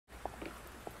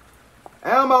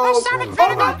Elmo. Balsamic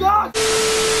Vinegar. Oh my God.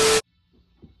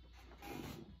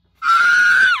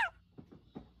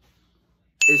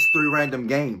 It's 3 random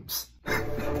games.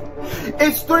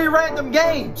 It's 3 random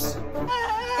games.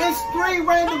 It's 3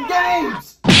 random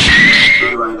games.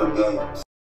 3 random games.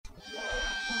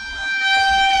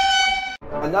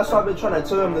 And that's what I've been trying to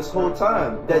tell him this whole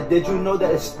time. That did you know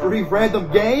that it's 3 random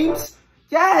games?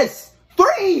 Yes,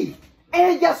 3.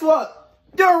 And guess what?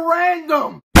 They're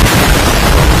random.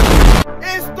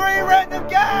 It's 3 random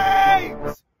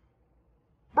games.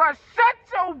 Bruh, shut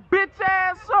your bitch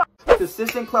ass up.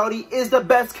 Consistent cloudy is the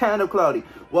best kind of cloudy.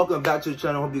 Welcome back to the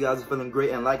channel. Hope you guys are feeling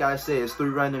great. And like I said, it's 3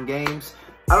 random games.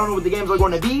 I don't know what the games are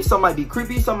going to be. Some might be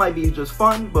creepy, some might be just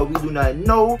fun, but we do not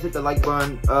know. Hit the like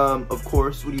button, of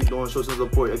course. What are you doing? Show some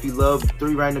support. If you love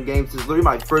 3 random games, this is literally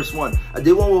my first one. I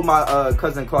did one with my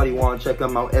cousin Cloudydre. Check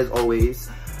them out as always.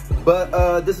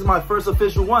 But this is my first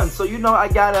official one, so you know I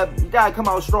gotta come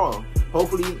out strong.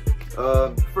 Hopefully,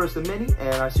 first of many,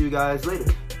 and I'll see you guys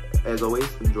later. As always,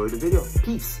 enjoy the video.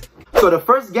 Peace. So the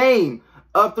first game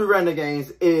of 3 random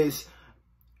games is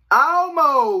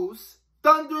Elmo'S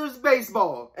Thunder's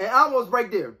baseball, and Elmo's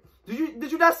right there.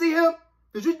 Did you not see him?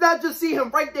 Did you not just see him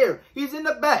right there? He's in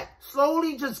the back,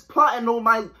 slowly just plotting on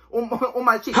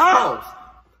my cheeks.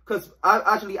 Cause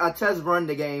I test run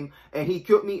the game and he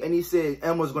killed me and he said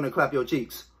Elmo's gonna clap your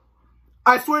cheeks.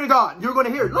 I swear to God, you're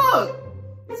gonna hear it. Look,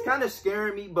 it's kind of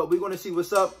scaring me, but we're gonna see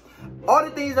what's up. All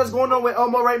the things that's going on with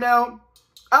Elmo right now,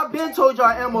 I've been told y'all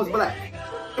Elmo's black.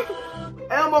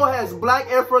 Elmo has black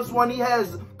Air Force One. He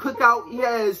has cookout. He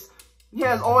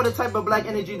has all the type of black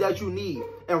energy that you need.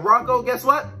 And Rocco, guess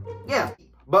what? Yeah.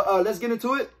 But let's get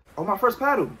into it. Oh, my first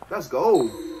paddle. Let's go.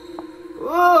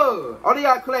 Whoa. Only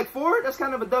I collect 4? That's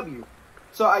kind of a W.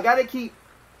 So I gotta keep.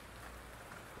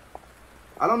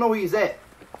 I don't know where he's at.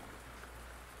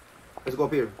 Let's go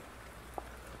up here.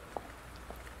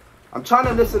 I'm trying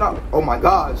to listen up. Oh my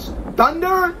gosh.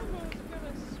 Thunder?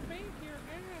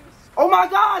 Oh my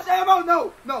gosh, Elmo,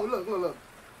 no, look.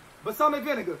 Balsamic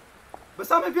Vinegar.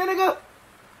 Balsamic Vinegar?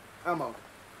 Elmo,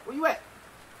 where you at?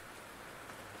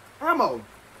 Elmo,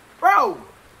 bro,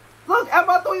 look,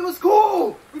 Elmo, I thought he was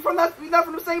cool. We not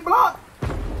from the same block.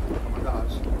 Oh my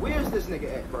gosh, where's this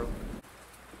nigga at, bro?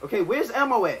 Okay, where's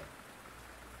Elmo at?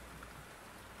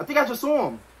 I think I just saw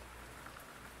him.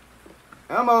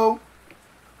 Elmo.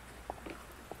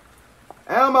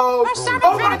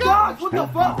 Oh my gosh, what the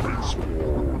fuck?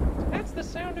 That's the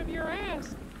sound of your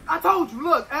ass. I told you,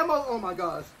 look, Elmo, oh my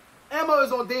gosh. Elmo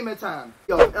is on demon time.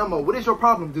 Yo, Elmo, what is your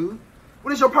problem, dude?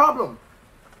 What is your problem?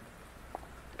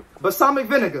 Balsamic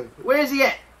Vinegar, where is he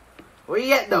at? Where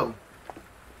he at, though?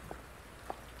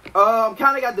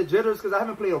 Kind of got the jitters because I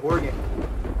haven't played a horror game.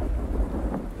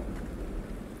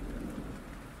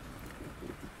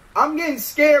 I'm getting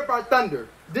scared by thunder.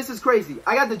 This is crazy.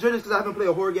 I got the jitters because I haven't played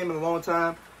a horror game in a long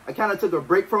time. I kind of took a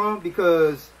break from him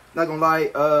because, not gonna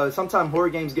lie, sometimes horror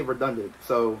games get redundant.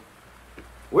 So,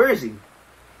 where is he?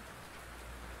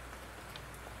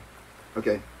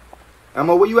 Okay.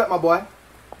 Elmo, where you at, my boy?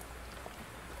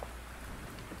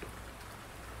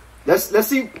 Let's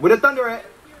see where the thunder at.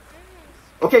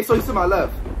 Okay, so he's to my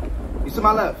left. He's to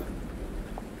my left.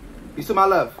 He's to my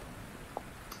left.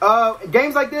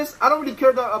 Games like this, I don't really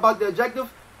care about the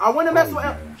objective. I want to mess with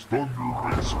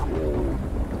Elmo.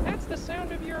 That's the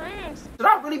sound of your ass. Should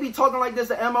I really be talking like this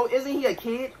to Elmo? Isn't he a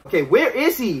kid? Okay, where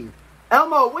is he?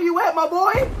 Elmo, where you at, my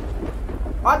boy?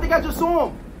 Oh, I think I just saw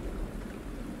him.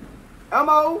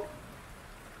 Elmo?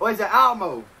 Or is it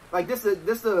Elmo? Like this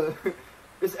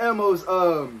Elmo's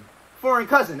foreign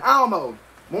cousin, Elmo.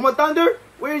 One more thunder?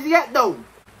 Where is he at though?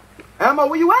 Elmo,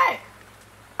 where you at?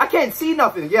 I can't see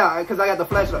nothing. Yeah, because I got the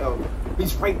flashlight. Oh,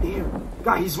 he's right there.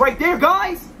 God, he's right there,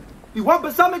 guys. You want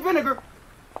balsamic vinegar?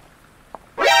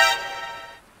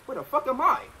 Where the fuck am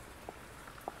I?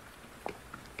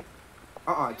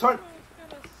 Turn.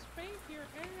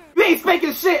 You ain't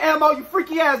spanking shit, Elmo, you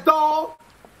freaky ass dog.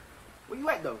 Where you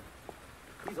at though?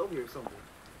 He's over here somewhere.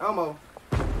 Elmo.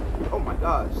 Oh my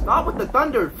god. Stop with the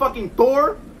thunder, fucking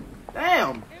Thor. Damn.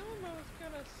 Elmo's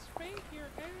gonna spank your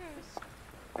ass.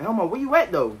 Elmo, where you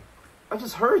at though? I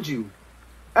just heard you.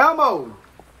 Elmo.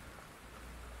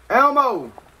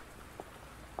 Elmo.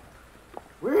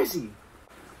 Where is he?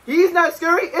 He's not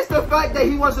scary. It's the fact that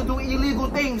he wants to do illegal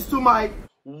things to my...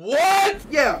 What?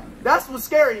 Yeah, that's what's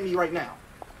scaring me right now.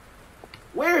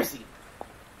 Where is he?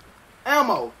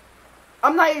 Elmo.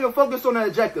 I'm not even focused on the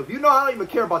objective. You know I don't even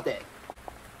care about that.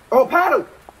 Oh, paddle.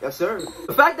 Yes, sir.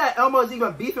 The fact that Elmo is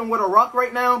even beefing with a rock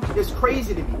right now is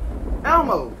crazy to me.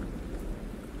 Elmo.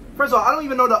 First of all, I don't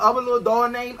even know the other little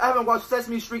dog name. I haven't watched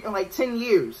Sesame Street in like 10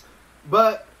 years.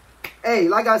 But Hey,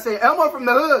 like I said, Elmo from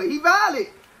the hood. He valid.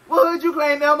 What hood you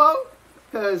claim, Elmo?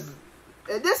 Because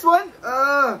this one,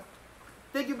 I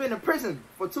think you've been in prison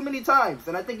for too many times.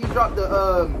 And I think you dropped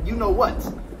the, you know what.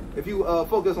 If you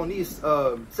focus on these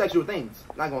sexual things.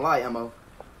 Not gonna lie, Elmo.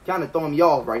 Kind of throwing me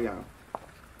off right now.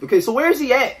 Okay, so where is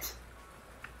he at?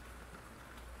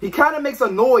 He kind of makes a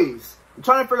noise. I'm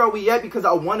trying to figure out where he at because I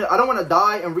don't want to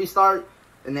die and restart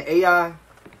in the AI.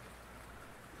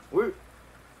 Where?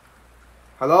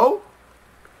 Hello?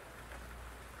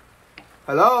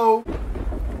 Hello?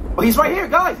 Oh, he's right here,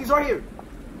 guys. He's right here.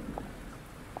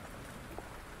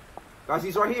 Guys,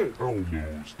 he's right here.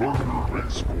 Elmo's Thunder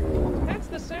Baseball. That's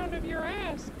the sound of your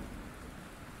ass.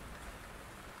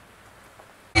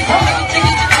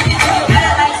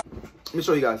 Let me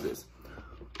show you guys this.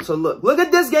 So look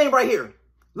at this game right here.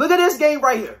 Look at this game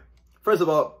right here. First of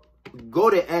all, go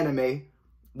to anime.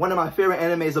 One of my favorite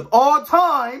animes of all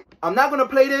time. I'm not going to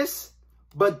play this,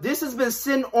 but this has been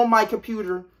sitting on my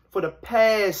computer for the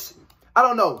past, I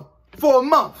don't know, for a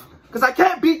month. Because I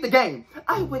can't beat the game.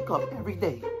 I wake up every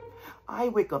day.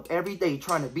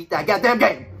 Trying to beat that goddamn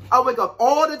game. I wake up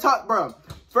all the time, bro.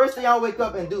 First thing I wake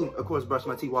up and do, of course, brush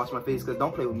my teeth, wash my face, because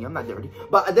don't play with me. I'm not dirty.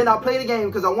 But then I'll play the game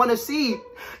because I want to see.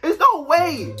 There's no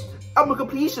way I'm a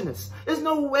completionist. There's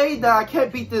no way that I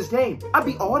can't beat this game. I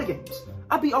beat all the games.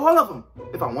 I beat all of them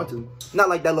if I want to. Not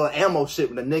like that little ammo shit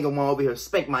with a nigga one over here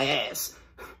spank my ass.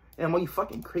 Ammo, you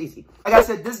fucking crazy. Like I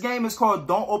said, this game is called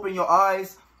Don't Open Your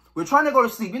Eyes. We're trying to go to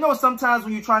sleep. You know, sometimes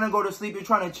when you're trying to go to sleep, you're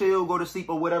trying to chill, go to sleep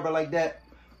or whatever like that.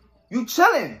 You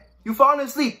chilling. You falling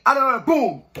asleep. I don't know.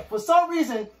 Boom. For some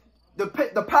reason, the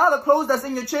pile of clothes that's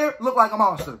in your chair look like a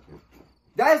monster.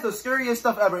 That is the scariest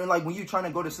stuff ever. And like when you're trying to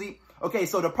go to sleep. Okay,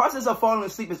 so the process of falling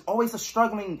asleep is always a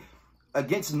struggling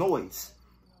against noise.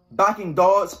 Barking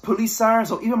dogs, police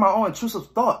sirens, or even my own intrusive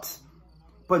thoughts.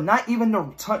 But not even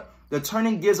the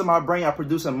turning gears of my brain are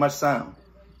producing much sound.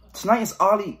 Tonight is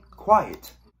oddly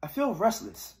quiet. I feel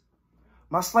restless.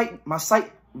 My sight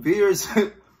veers.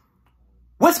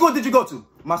 What school did you go to?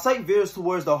 My sight veers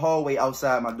towards the hallway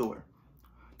outside my door.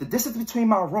 The distance between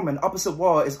my room and the opposite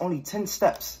wall is only 10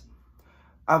 steps.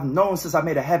 I've known since I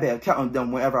made a habit of counting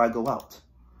them whenever I go out.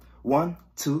 1,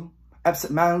 2,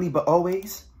 absent-mindedly, but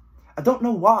always. I don't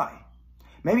know why.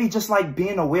 Maybe just like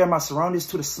being aware of my surroundings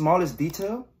to the smallest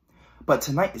detail. But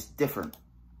tonight is different.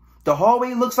 The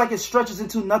hallway looks like it stretches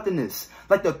into nothingness,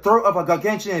 like the throat of a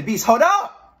gargantuan beast. Hold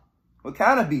up! What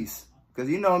kind of beast? Because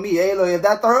you know me, hey, look, if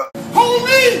that throat...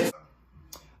 Holy!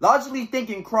 Logically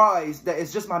thinking cries that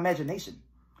it's just my imagination.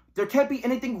 There can't be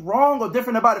anything wrong or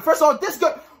different about it. First of all, this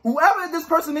guy, whoever this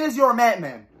person is, you're a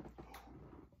madman.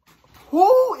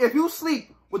 Who, if you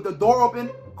sleep with the door open,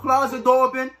 closet door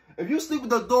open, if you sleep with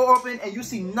the door open and you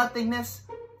see nothingness,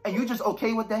 and you're just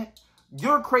okay with that,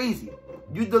 you're crazy.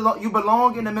 You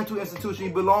belong in a mental institution.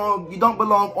 You don't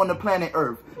belong on the planet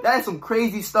Earth. That is some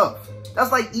crazy stuff.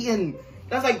 That's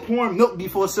like pouring milk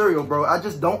before cereal, bro. I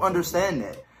just don't understand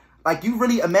that. Like, you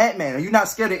really a madman. Are you not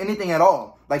scared of anything at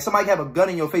all? Like, somebody have a gun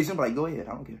in your face and be like, go ahead,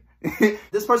 I don't care.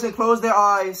 This person closed their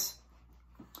eyes.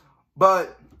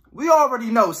 But we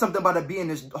already know something about to be in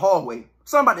this hallway.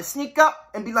 Somebody sneak up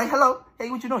and be like, hello.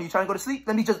 Hey, what you doing? You trying to go to sleep?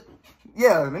 Let me just,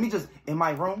 in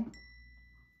my room.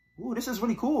 Ooh, this is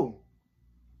really cool.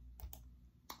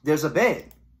 There's a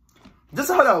bed. Just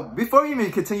hold up. Before we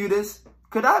even continue this,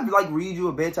 could I, like, read you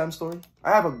a bedtime story?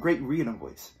 I have a great reading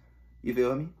voice. You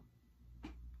feel me?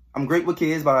 I'm great with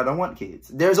kids, but I don't want kids.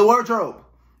 There's a wardrobe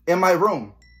in my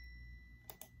room.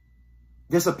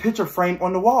 There's a picture frame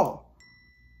on the wall.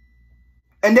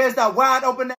 And there's that wide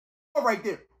open door right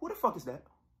there. Who the fuck is that?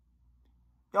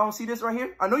 Y'all don't see this right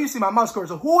here? I know you see my mouse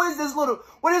cursor. What is this little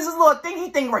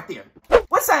thingy thing right there?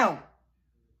 What sound?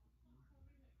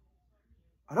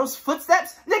 Are those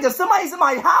footsteps? Nigga, somebody's in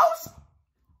my house?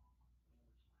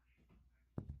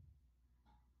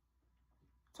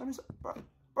 Turn this up,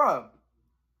 bro.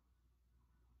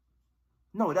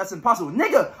 No, that's impossible.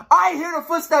 Nigga, I hear the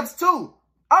footsteps too.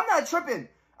 I'm not tripping.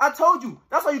 I told you.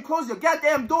 That's why you close your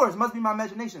goddamn doors. Must be my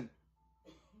imagination.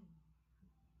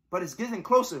 But it's getting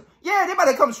closer. Yeah, they about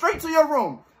to come straight to your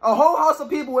room. A whole house of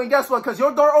people, and guess what? Because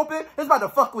your door open, it's about to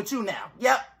fuck with you now.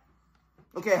 Yep.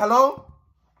 Okay, hello?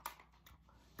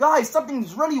 Guys,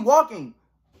 something's really walking.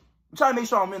 I'm trying to make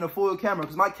sure I'm in a full camera.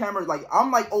 Because my camera, like,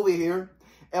 I'm like over here.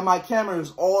 And my camera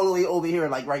is all the way over here,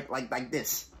 like, right, like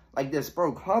this. Like this,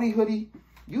 bro. Cloudy hoodie,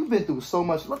 you've been through so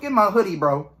much. Look at my hoodie,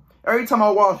 bro. Every time I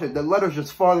wash it, the letters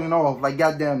just falling off. Like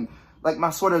goddamn, like my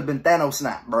sweater's been Thanos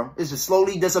snap, bro. It's just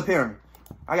slowly disappearing.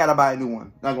 I gotta buy a new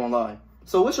one. Not gonna lie.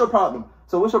 So what's your problem?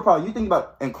 You think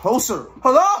about, and closer.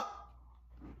 Hello?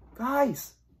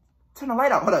 Guys, turn the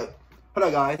light out. Hold up. Hold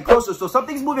on, guys. Closer. So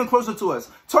something's moving closer to us.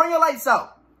 Turn your lights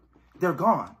out. They're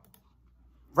gone.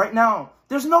 Right now,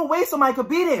 there's no way somebody could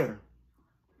be there.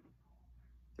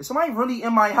 Is somebody really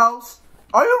in my house?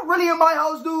 Are you really in my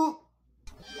house, dude?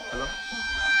 Hello?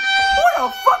 Who the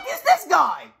fuck is this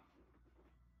guy?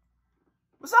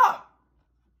 What's up?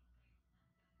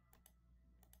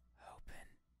 Open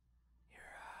your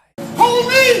eyes.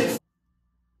 Holy!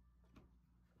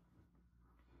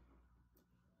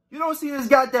 You don't see this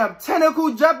goddamn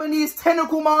Japanese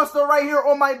tentacle monster right here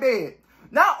on my bed.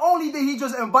 Not only did he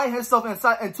just invite himself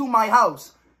into my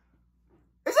house,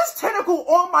 is this tentacle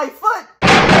on my foot?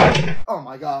 Oh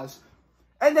my gosh.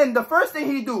 And then the first thing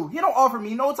he do, he don't offer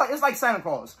me no time. It's like Santa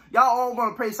Claus. Y'all all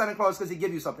want to praise Santa Claus because he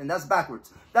give you something. That's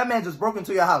backwards. That man just broke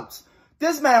into your house.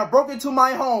 This man broke into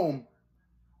my home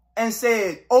and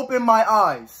said, open my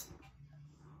eyes.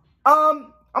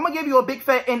 I'm going to give you a big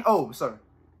fat N.O., sir.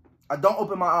 I don't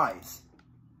open my eyes.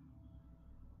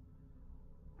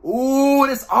 Ooh,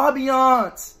 this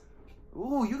ambiance.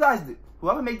 Ooh, you guys did.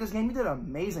 Whoever made this game, you did an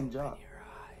amazing job.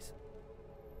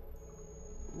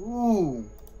 Ooh.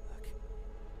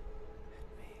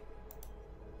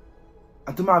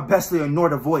 I do my best to ignore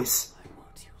the voice. Why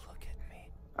won't you look at me?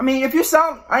 I mean, if you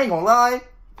sound, I ain't gonna lie.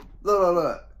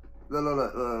 Look. Where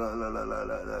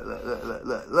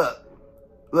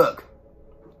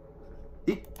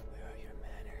are your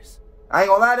manners? I ain't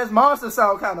gonna lie, this monster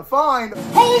sound kind of fine.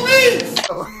 Holy!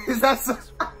 Oh, is that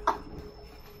sus?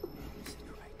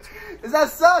 Is that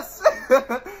sus?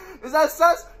 Is that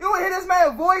sus? You don't hear this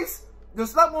man's voice?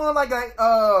 Just someone like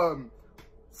a,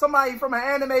 somebody from an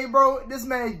anime, bro. This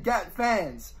man got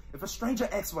fans. If a stranger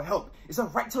asks for help, is it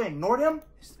right to ignore them?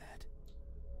 Is that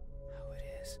how it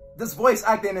is? This voice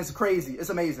acting is crazy. It's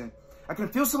amazing. I can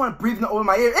feel someone breathing over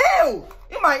my ear. Ew!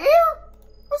 In my ear?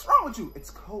 What's wrong with you? It's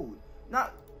cold.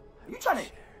 Not. Are you trying to?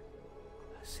 Share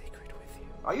a secret with you.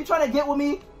 Are you trying to get with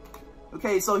me?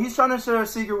 Okay, so he's trying to share a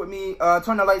secret with me.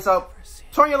 Turn the lights out.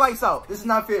 Turn your lights out. This is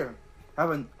not fair. I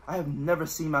have never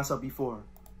seen myself before.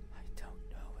 I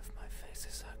don't know if my face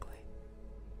is ugly.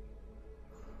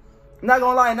 I'm not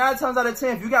gonna lie, 9 times out of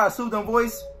 10, if you got a soothing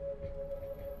voice,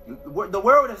 the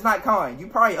world is not kind. You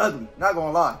probably ugly. Not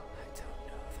gonna lie. I don't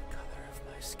know the color of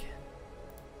my skin.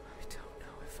 I don't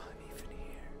know if I'm even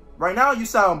here. Right now, you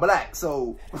sound black,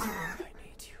 so. I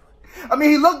need you. I mean,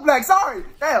 he looked black. Sorry.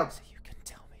 Damn. So you can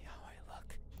tell me how I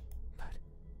look. But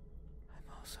I'm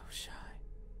also shy.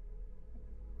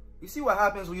 You see what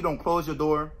happens when you don't close your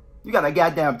door? You got a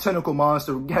goddamn tentacle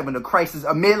monster having a crisis,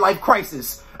 a midlife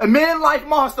crisis, a midlife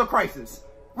monster crisis.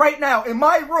 Right now, in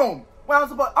my room. Well,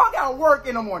 I gotta work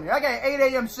in the morning. I got an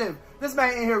 8 a.m. shift. This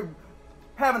man in here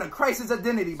having a crisis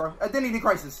identity, bro. Identity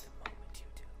crisis. The moment you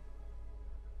do,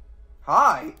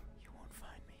 Hi. you won't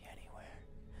find me anywhere.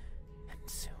 And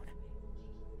soon,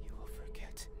 you will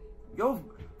forget. Yo,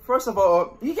 first of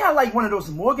all, he got like one of those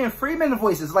Morgan Freeman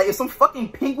voices. Like if some fucking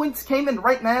penguins came in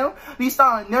right now, he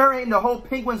started narrating the whole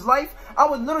penguin's life, I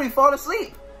would literally fall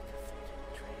asleep.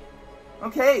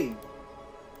 Okay. I know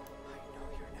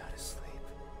you're not asleep.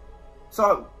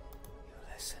 So, You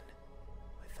listen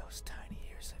with those tiny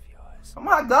ears of yours. oh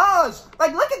my gosh.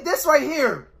 Like, look at this right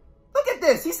here. Look at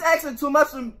this. He's asking too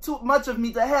much of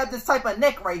me to have this type of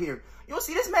neck right here. You don't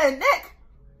see this man's neck?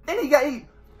 Then he got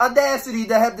audacity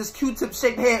to have this Q-tip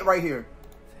shaped head right here.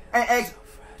 And So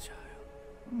fragile.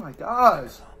 oh my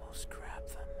gosh. Almost grab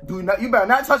them. You better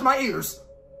not touch my ears.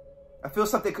 I feel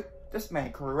something, this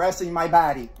man caressing my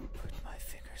body. Put my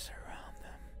fingers around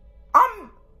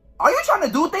them. Are you trying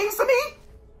to do things to me?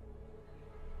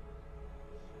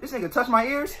 This nigga touch my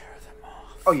ears? Tear them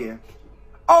off. Oh yeah.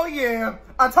 Oh yeah.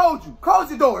 I told you. Close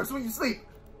your doors when you sleep.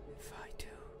 If I do,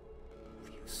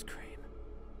 will you scream?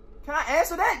 Can I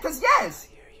answer that? Because yes.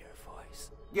 Hear your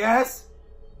voice. Yes.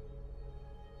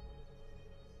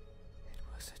 It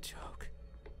was a joke.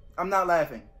 I'm not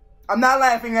laughing. I'm not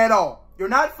laughing at all. You're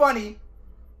not funny.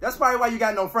 That's probably why you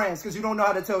got no friends, because you don't know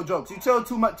how to tell jokes. You tell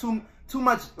too much,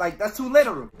 like, that's too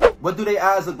literal. What do their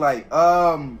eyes look like?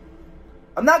 I'm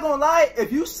not gonna lie,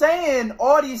 if you saying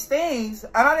all these things,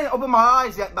 and I didn't open my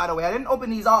eyes yet, by the way. I didn't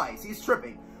open these eyes. He's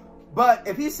tripping. But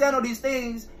if he's saying all these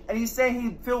things, and he's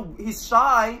saying he's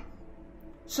shy,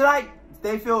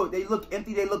 they look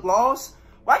empty, they look lost?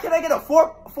 Why can't I get a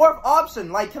fourth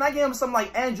option? Like, can I give him some,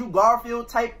 like, Andrew Garfield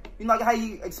type, you know, like how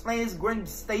he explains Gwen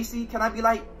Stacy? Can I be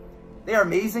like, they're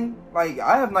amazing? Like,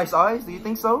 I have nice eyes. Do you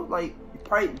think so? Like, you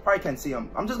probably can't see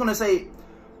them. I'm just gonna say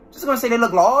they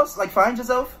look lost. Like, find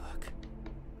yourself. Look.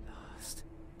 Lost.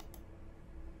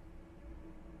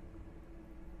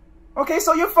 Okay,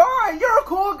 so you're fine. You're a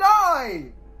cool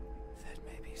guy. That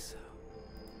may be so.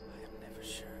 I am never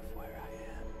sure of where I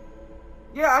am.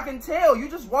 Yeah, I can tell. You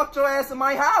just walked your ass in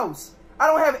my house. I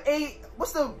don't have A.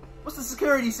 What's the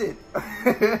security shit?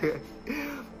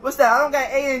 What's that? I don't got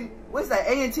A and what's that?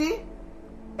 A&T?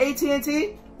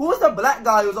 AT&T? Who was the black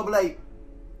guy who was up like,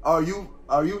 are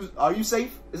you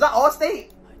safe? Is that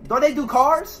Allstate? Don't they do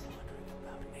cars?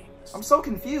 I'm so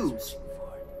confused.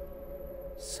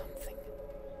 Something.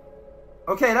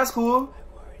 Okay, that's cool.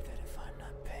 I worry that if I'm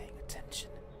not paying attention,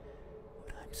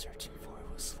 what I'm searching for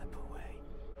will slip away.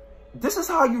 This is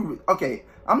how you... Okay,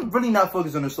 I'm really not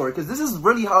focused on the story because this is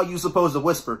really how you supposed to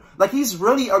whisper. Like, he's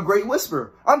really a great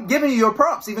whisperer. I'm giving you your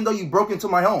props even though you broke into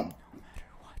my home. No matter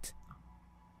what,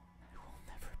 I will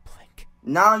never blink.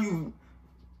 Now you...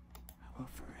 I will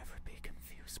forever be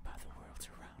confused by the world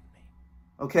around me.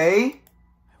 Okay?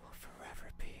 I will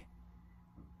forever be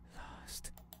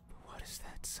lost. But what is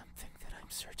that something that I'm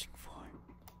searching for?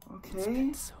 It's Okay.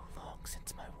 been so long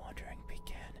since my wandering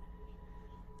began.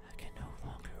 I can no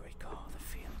longer recall the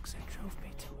feelings that drove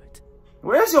me to it.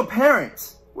 Where's your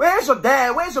parents? Where's your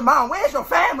dad? Where's your mom? Where's your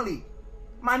family?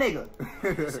 My nigga.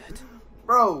 Is it?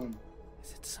 Bro.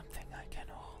 Is it something I can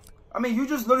hold? I mean, you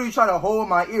just literally try to hold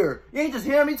my ear. You ain't just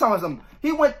hearing me telling something.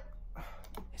 He went...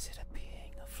 Is it a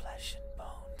being of flesh and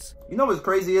bones? You know what's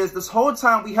crazy is? This whole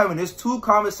time we having this two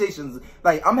conversations.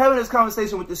 Like, I'm having this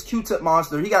conversation with this Q-tip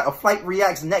monster. He got a Flight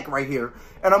Reacts neck right here.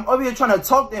 And I'm over here trying to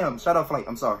talk to him. Shout out Flight.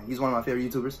 I'm sorry. He's one of my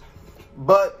favorite YouTubers.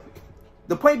 But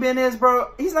the point being is,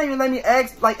 bro, he's not even letting me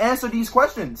answer these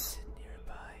questions. Is it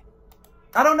nearby?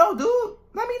 I don't know, dude.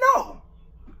 Let me know.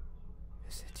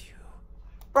 Is it you?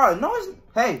 Bro, no, it's...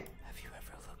 Hey, Have you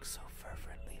ever looked so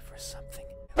fervently for something?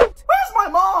 where's my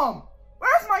mom?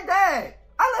 Where's my dad?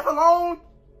 I live alone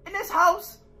in this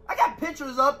house. I got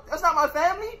pictures up. That's not my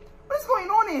family. What is going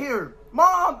on in here?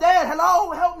 Mom, dad,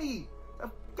 hello, help me.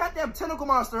 A goddamn tentacle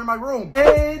monster in my room.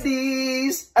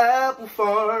 Andy's Apple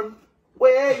Farm.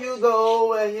 Where you go,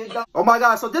 where you go. Oh my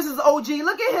God, so this is OG.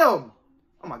 Look at him.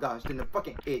 Oh my gosh, then the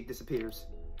fucking egg disappears.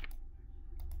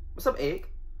 What's up, egg?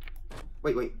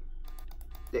 Wait.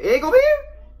 The egg over here?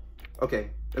 Okay,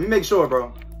 let me make sure,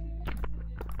 bro.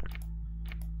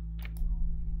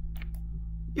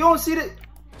 You don't see that?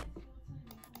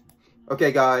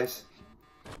 Okay, guys.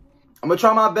 I'm gonna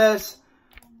try my best.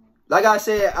 Like I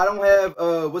said, I don't have,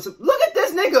 look at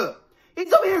this nigga.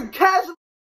 He's over here casually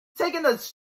taking a...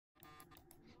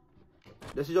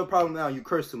 This is your problem now. You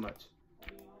curse too much.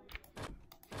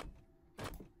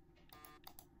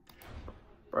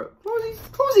 Bro,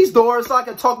 close these doors so I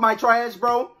can talk my trash,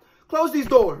 bro. Close these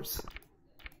doors.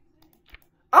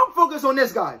 I'm focused on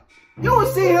this guy. You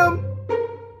don't see him?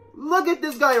 Look at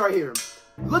this guy right here.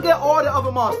 Look at all the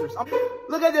other monsters.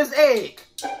 Look at this egg.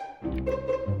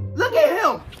 Look at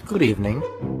him. Good evening.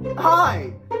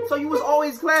 Hi. So you was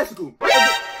always classical.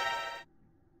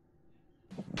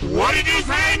 What did you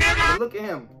say, nigga? Look at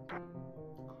him.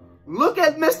 Look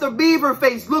at Mr. Beaver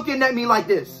face looking at me like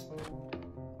this.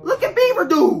 Look at Beaver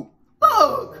dude.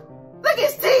 Look. Look at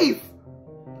his teeth.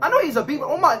 I know he's a beaver.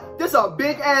 Oh my, this a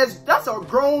big ass, that's a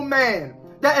grown man.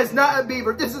 That is not a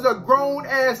beaver. This is a grown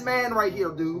ass man right here,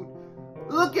 dude.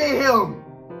 Look at him.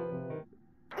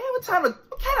 Man, what kind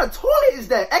of toilet is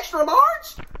that? Extra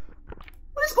large?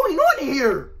 What is going on in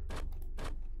here?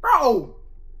 Bro.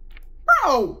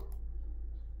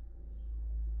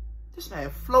 This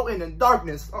man floating in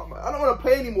darkness. Oh my, I don't want to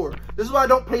play anymore. This is why I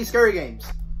don't play scary games.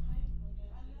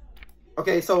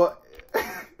 Okay, so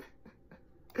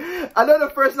I know the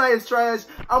first night is trash.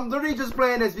 I'm literally just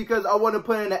playing this because I want to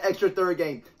put in an extra third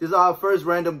game. This is our first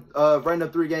random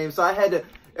 3 games. So I had to,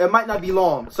 it might not be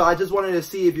long. So I just wanted to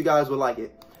see if you guys would like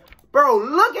it. Bro,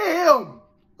 look at him.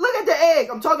 Look at the egg.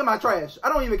 I'm talking about trash. I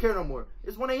don't even care no more.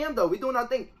 It's 1 AM though. We doing our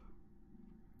thing.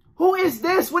 Who is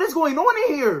this? What is going on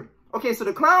in here? Okay, so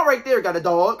the clown right there got a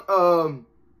dog.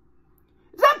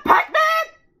 Is that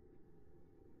Pac-Man?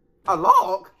 A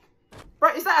log?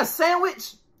 Bro, is that a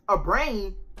sandwich? A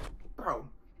brain? Bro,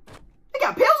 they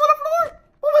got pills on the floor?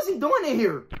 What was he doing in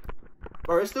here?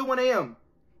 Bro, it's still 1 AM.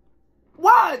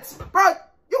 What? Bro,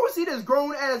 you want to see this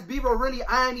grown-ass beaver really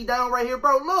eyeing me down right here?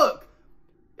 Bro, look.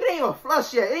 It ain't even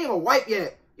flush yet. It ain't even wipe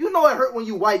yet. You know it hurt when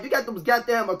you wipe. You got those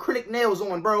goddamn acrylic nails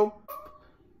on, bro.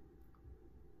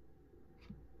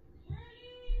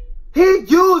 He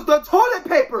used the toilet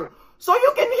paper so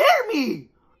you can hear me.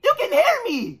 You can hear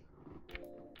me.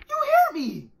 You hear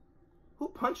me. Who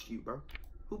punched you, bro?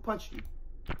 Who punched you?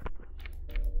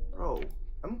 Bro,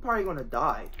 I'm probably gonna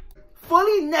die.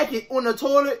 Fully naked on the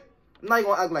toilet. I'm not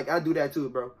gonna act like I do that too,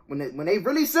 bro. When they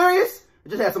really serious,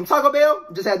 just had some Taco Bell,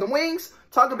 just had the wings.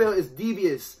 Taco Bell is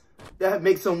devious. That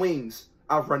makes some wings.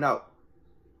 I'll run out.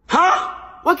 Huh?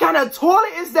 What kind of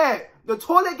toilet is that? The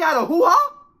toilet got a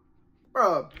hoo-ha?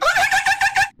 Bro.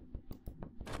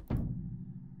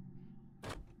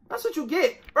 That's what you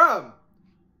get, bro.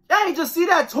 Y'all ain't just see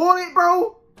that toilet,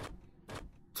 bro?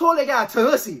 Toilet got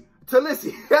Talisi. Toilet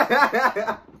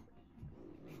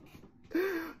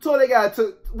got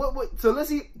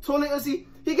Talisi.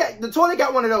 He got the toilet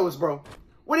got one of those, bro.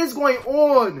 What is going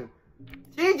on?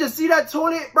 You ain't just see that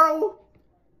toilet, bro?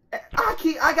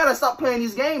 I gotta stop playing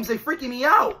these games. They freaking me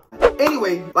out.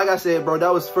 Anyway, like I said, bro,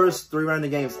 that was first 3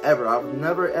 random games ever. I've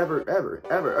never, ever.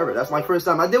 That's my first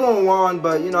time. I did one with Juan,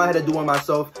 but you know, I had to do one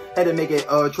myself. Had to make it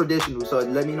traditional. So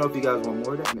let me know if you guys want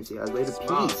more of that. Let me see you guys later.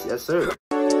 Peace. Yes, sir.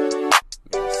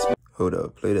 Hold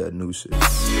up, play that new shit. Hey,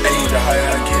 the higher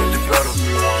I get, the better.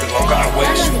 The longer I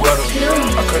wait, you better.